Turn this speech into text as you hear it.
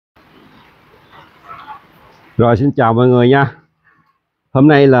Rồi, xin chào mọi người nha. Hôm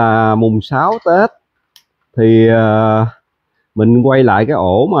nay là mùng 6 Tết thì mình quay lại cái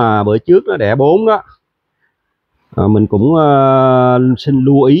ổ mà bữa trước nó đẻ 4 đó. Mình cũng xin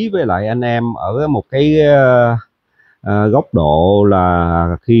lưu ý với lại anh em ở một cái góc độ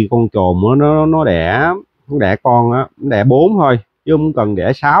là khi con chồn nó đẻ con á, nó đẻ 4 thôi chứ không cần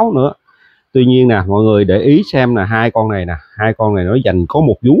đẻ 6 nữa. Tuy nhiên nè, mọi người để ý xem là hai con này nó dành có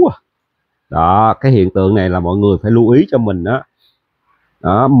một vú à. Đó, cái hiện tượng này là mọi người phải lưu ý cho mình đó.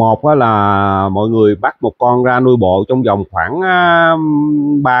 Một là mọi người bắt một con ra nuôi bộ trong vòng khoảng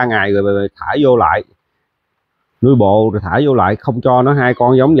 3 ngày rồi thả vô lại, nuôi bộ rồi thả vô lại, không cho nó hai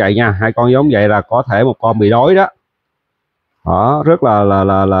con giống vậy nha. Hai con giống vậy là có thể một con bị đói đó. Đó, rất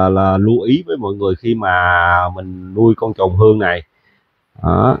là lưu ý với mọi người khi mà mình nuôi con chồn hương này.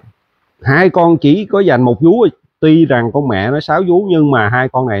 Đó, hai con chỉ có dành một vú, tuy rằng con mẹ nó 6 vú nhưng mà hai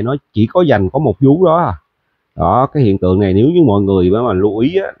con này nó chỉ có dành có một vú đó à. Đó, cái hiện tượng này nếu như mọi người mà lưu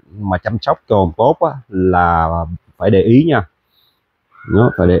ý á, mà chăm sóc chồn tốt á, là phải để ý nha.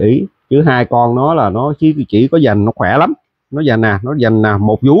 Nó phải để ý chứ hai con nó là nó chỉ có dành, nó khỏe lắm, nó dành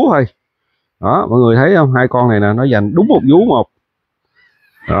một vú thôi. Đó, mọi người thấy không, hai con này nè nó dành đúng một vú một.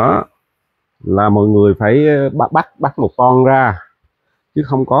 Đó là mọi người phải bắt một con ra chứ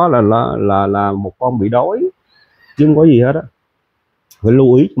không có là một con bị đói chứ không có gì hết á. Phải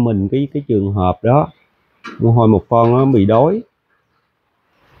lưu ý cho mình cái trường hợp đó. Hồi một con nó bị đói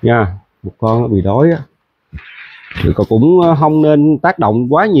nha, một con nó bị đói á thì cũng không nên tác động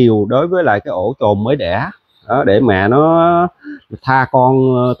quá nhiều đối với lại cái ổ chồn mới đẻ đó, để mẹ nó tha con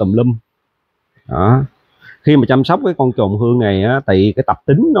tùm lum. Đó, khi mà chăm sóc cái con chồn hương này á, tại cái tập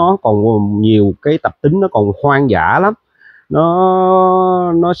tính nó còn nhiều, cái tập tính nó còn hoang dã lắm.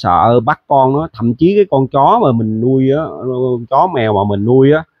 Nó sợ bắt con nó, thậm chí cái con chó mà mình nuôi á, chó mèo mà mình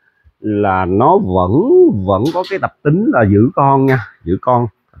nuôi á, là nó vẫn có cái tập tính là giữ con nha, giữ con,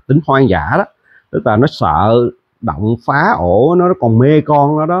 tập tính hoang dã đó. Tức là nó sợ động phá ổ, nó còn mê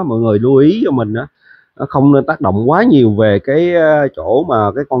con đó đó. Mọi người lưu ý cho mình đó, nó không nên tác động quá nhiều về cái chỗ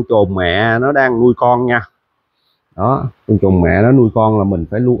mà cái con chồn mẹ nó đang nuôi con nha. Đó, con chồn mẹ nó nuôi con là mình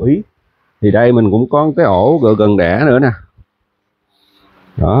phải lưu ý. Thì đây mình cũng có cái ổ gần đẻ nữa nè.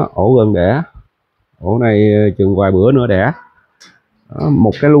 Đó, ổ gần đẻ, ổ này chừng vài bữa nữa đẻ. Đó,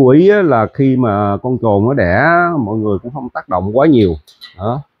 một cái lưu ý là khi mà con chồn nó đẻ, mọi người cũng không tác động quá nhiều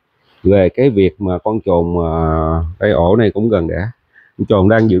đó về cái việc mà con chồn. Cái ổ này cũng gần đẻ, con chồn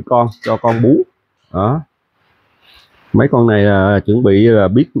đang giữ con, cho con bú. Đó, mấy con này là chuẩn bị là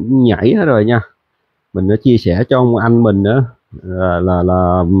biết nhảy hết rồi nha. Mình đã chia sẻ cho ông anh mình nữa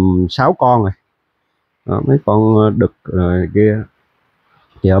là 6 con rồi. Đó, mấy con đực rồi kia.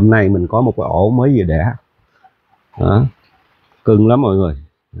 Thì hôm nay mình có một cái ổ mới vừa đẻ. Đó, cưng lắm mọi người.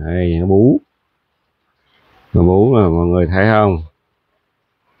 Đây, nó bú là mọi người thấy không,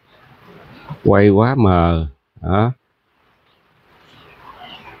 quay quá mờ. Đó,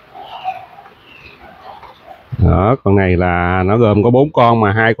 đó, con này là nó gồm có 4 con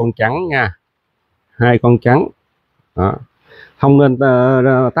mà hai con trắng nha, hai con trắng. Đó, không nên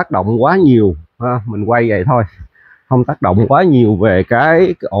tác động quá nhiều. Mình quay vậy thôi, không tác động quá nhiều về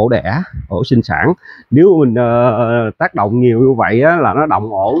cái ổ đẻ, ổ sinh sản. Nếu mình tác động nhiều như vậy á, là nó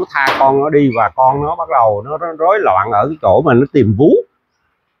động ổ, nó tha con nó đi và con nó bắt đầu nó rối loạn ở cái chỗ mà nó tìm vú.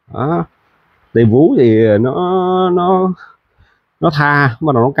 Đó, tìm vú thì nó tha,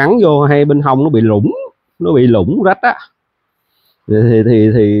 bắt đầu nó cắn vô hay bên hông nó bị lủng rách á,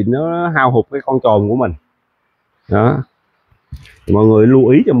 thì nó hao hụt cái con chồn của mình. Đó, mọi người lưu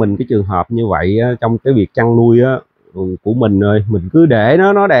ý cho mình cái trường hợp như vậy trong cái việc chăn nuôi của mình. Rồi mình cứ để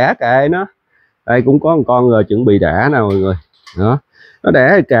nó đẻ kệ nó. Đây cũng có một con rồi chuẩn bị đẻ nè mọi người. Đó, nó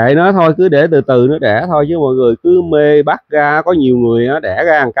đẻ kệ nó thôi, cứ để từ từ nó đẻ thôi, chứ mọi người cứ mê bắt ra. Có nhiều người đẻ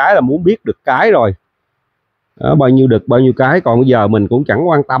ra một cái là muốn biết được cái rồi. Đó, bao nhiêu đực bao nhiêu cái, còn bây giờ mình cũng chẳng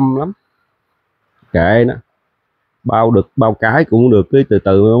quan tâm lắm, kệ nó, bao đực bao cái cũng được, cái từ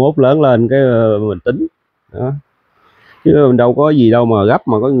từ mốt lớn lên cái mình tính. Đó, chứ mình đâu có gì đâu mà gấp.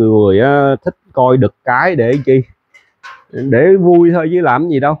 Mà có người thích coi đực cái để chi, để vui thôi chứ làm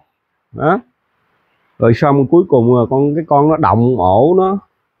gì đâu. Đó, rồi xong cuối cùng cái con nó động ổ nó.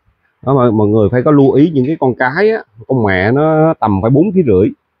 Đó, mà mọi người phải có lưu ý những cái con cái á, con mẹ nó tầm phải 4,5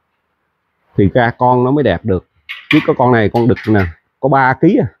 kg thì ra con nó mới đẹp được. Chứ có con này, con đực nè, có 3 kg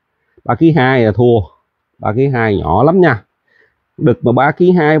à, 3,2 kg là thua. 3,2 kg nhỏ lắm nha. Đực mà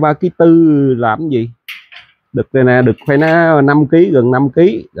 3,2 kg 3,4 kg làm gì. Đực này nè, đực phải nó 5 kg, gần 5 kg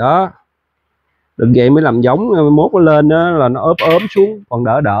đó. Đừng vậy mới làm giống, mốt nó lên đó là nó ốm xuống, còn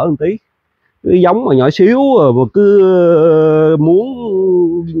đỡ một tí. cái giống mà nhỏ xíu mà cứ muốn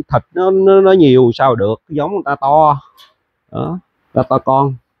thịt nó nhiều sao được, cái giống người ta to đó, ta to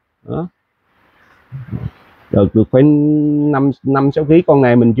con đó. Được phải 5-6 kg. Con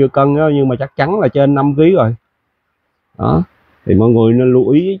này mình chưa cân đó, nhưng mà chắc chắn là trên 5 kg rồi đó. Thì mọi người nên lưu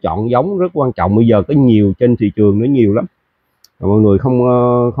ý chọn giống rất quan trọng. Bây giờ có nhiều trên thị trường, nó nhiều lắm, mọi người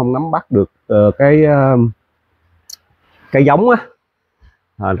không nắm bắt được cái giống á,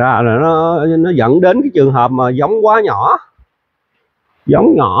 ra là nó dẫn đến cái trường hợp mà giống quá nhỏ,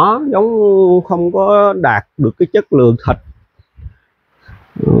 giống không có đạt được cái chất lượng thịt,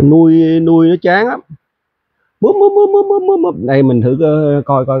 nuôi nó chán lắm. Đây mình thử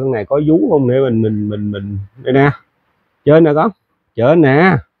coi con này có vú không để mình đây nè, trên nè, con trên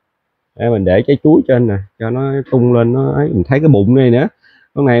nè, đây mình để trái chuối trên nè cho nó tung lên, nó ấy. Mình thấy cái bụng này nữa,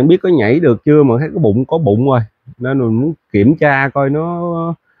 con này không biết có nhảy được chưa mà thấy cái bụng có bụng rồi, nên mình muốn kiểm tra coi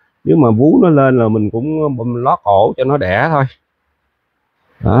nó, nếu mà vú nó lên là mình cũng lót ổ cho nó đẻ thôi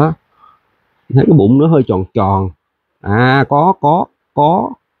đó. Thấy cái bụng nó hơi tròn tròn,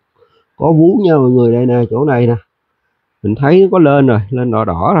 có vú nha mọi người, đây nè, chỗ này nè mình thấy nó có lên rồi, lên đỏ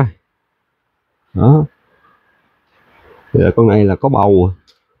đỏ rồi đó. Bây giờ con này là có bầu,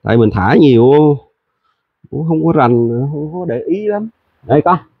 tại mình thả nhiều cũng không có rành, không có để ý lắm. Đây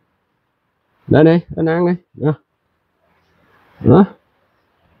con, đây đi, anh ăn đi đó.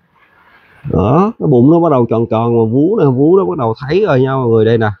 Đó, cái bụng nó bắt đầu tròn tròn mà vú nè, vú nó bắt đầu thấy rồi nha mọi người,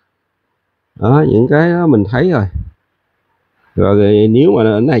 đây nè đó, những cái đó mình thấy rồi. Rồi nếu mà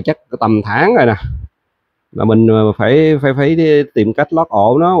cái này chắc tầm tháng rồi nè, là mình phải đi tìm cách lót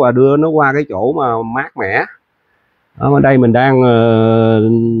ổ nó và đưa nó qua cái chỗ mà mát mẻ. Ở đây mình đang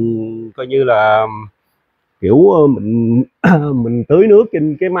coi như là kiểu mình tưới nước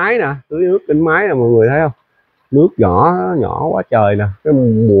trên cái máy nè, tưới nước trên máy nè, mọi người thấy không, nước nhỏ quá trời nè, cái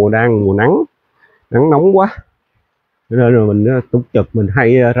mùa nắng nóng quá, nên là mình túc trực mình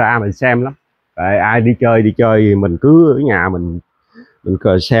hay ra mình xem lắm. Tại ai đi chơi mình cứ ở nhà mình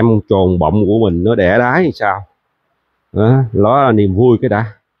xem chồn bọng của mình nó đẻ đái hay sao đó là niềm vui cái đã.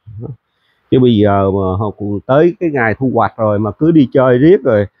 Chứ bây giờ mà họ cũng tới cái ngày thu hoạch rồi mà cứ đi chơi riết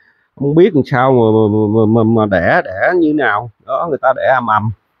rồi không biết làm sao mà đẻ như nào đó. Người ta đẻ ầm,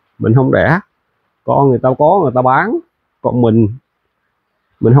 mình không đẻ, con người ta có người ta bán, còn mình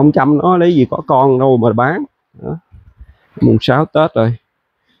không chăm nó lấy gì có con đâu mà bán đó. Mùng 6 Tết rồi,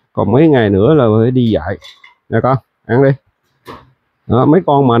 còn mấy ngày nữa là phải đi dạy nè, con ăn đi đó. Mấy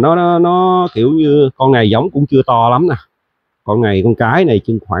con mà nó kiểu như con này giống cũng chưa to lắm nè, con này con cái này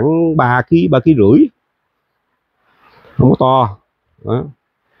chừng khoảng 3 kg 3,5 kg, không có to đó,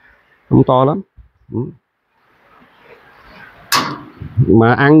 không to lắm.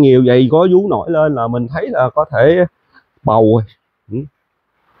 Mà ăn nhiều vậy có vú nổi lên là mình thấy là có thể bầu rồi.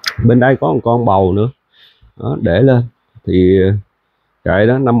 Bên đây có một con bầu nữa đó, để lên thì kệ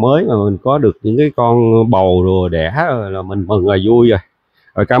đó, năm mới mà mình có được những cái con bầu rồi đẻ rồi là mình mừng là vui rồi.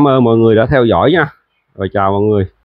 Rồi cảm ơn mọi người đã theo dõi nha, rồi chào mọi người.